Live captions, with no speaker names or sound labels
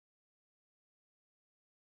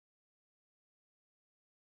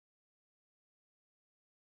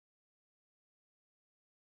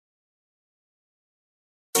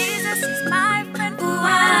is my friend forever.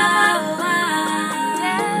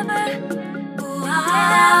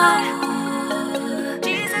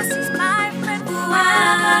 Jesus is my friend forever.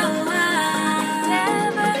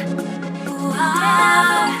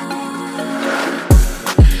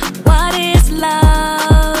 What is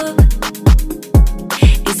love?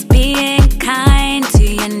 It's being kind to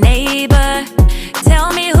your neighbor.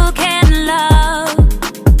 Tell me who can love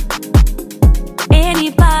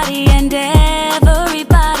anybody and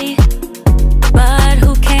everybody, but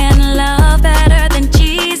who can love better than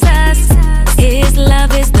Jesus? His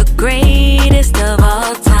love is the greatest of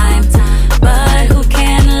all time, but who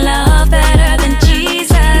can love better than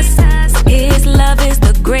Jesus? His love is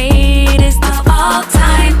the greatest of all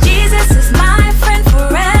time. Jesus is my friend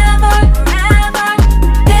forever.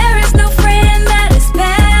 There is no friend that is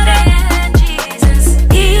better than Jesus.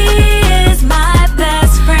 He is my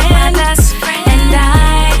best friend, and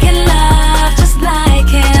I can love just like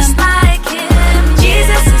him.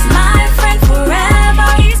 Jesus is my friend forever.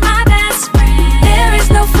 He's my best friend. There is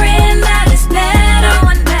no friend that is better.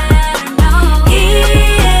 He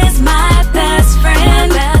is my best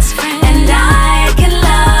friend, and I can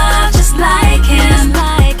love just like him.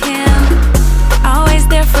 Always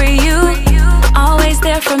there for you, always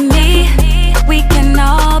there for me. We can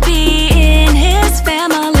all be in his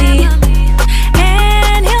family,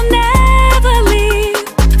 and he'll never leave.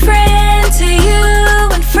 Friend to you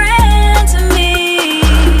and friend to me,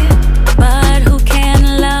 but who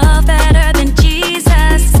can love better than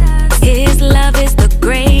Jesus? His love is the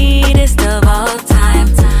greatest of all time,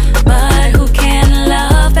 but who can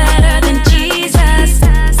love better than Jesus?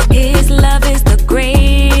 His love is the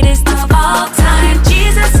greatest of all time.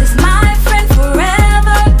 Jesus is my friend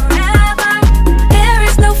forever. There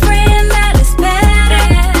is no friend that is better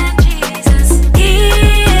than Jesus. He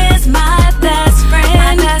is my best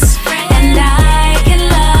friend, and I can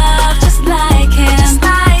love just like him.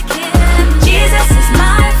 Jesus is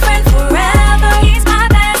my friend forever. He's my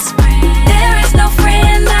best friend. There is no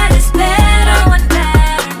friend that is better.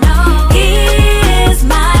 He is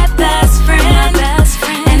my best friend,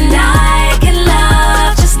 and I can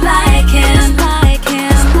love just like him.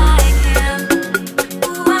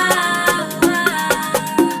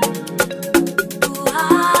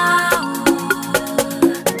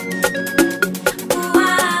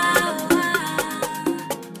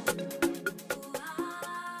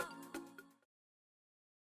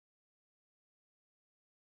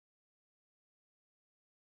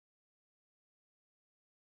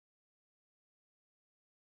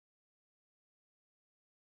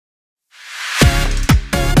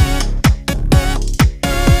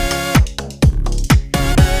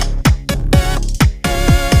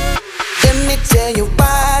 Let me tell you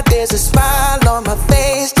why there's a smile on my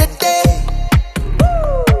face today.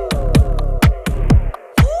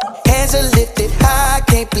 Hands are lifted high,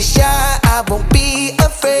 can't be shy, I won't be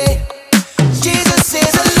afraid. Jesus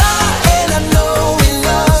is alive, and I know he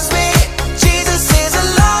loves me. Jesus is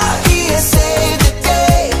alive, he has saved the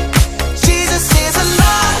day. Jesus is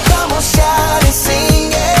alive, come on, shout and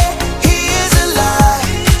sing it. He is alive,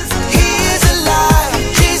 he is alive.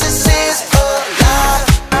 Jesus is alive.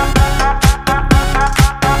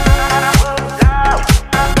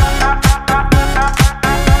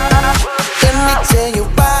 Let me tell you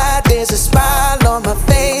why there's a smile on my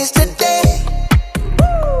face today.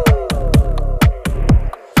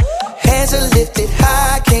 Hands are lifted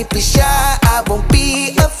high, can't be shy, I won't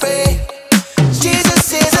be afraid.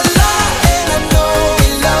 Jesus is alive, and I know he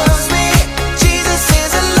loves me. Jesus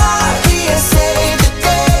is alive, he has saved the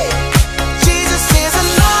day. Jesus is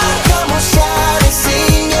alive, come on, shout and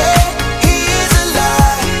sing it. He is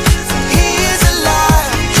alive, he is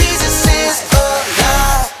alive. Jesus is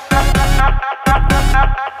alive.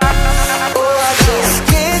 Oh, I just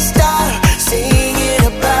can't stop singing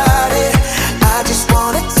about it. I just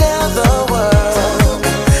wanna tell the world.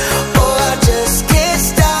 Oh, I just can't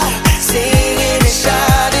stop singing and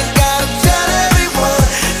shouting. Gotta tell everyone,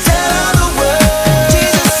 tell all the world.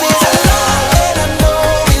 Jesus is alive, and I know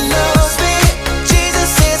he loves me.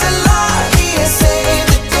 Jesus is alive, he has saved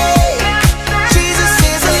the day. Jesus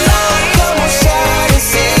is alive, come on, shout and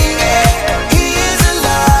sing it. He is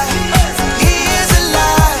alive, he is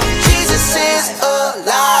alive. Jesus is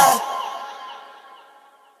alive.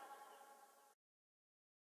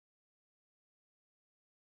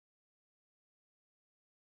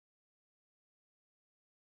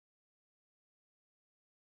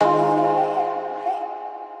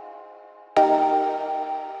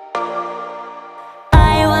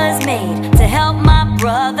 I was made to help my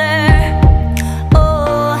brother.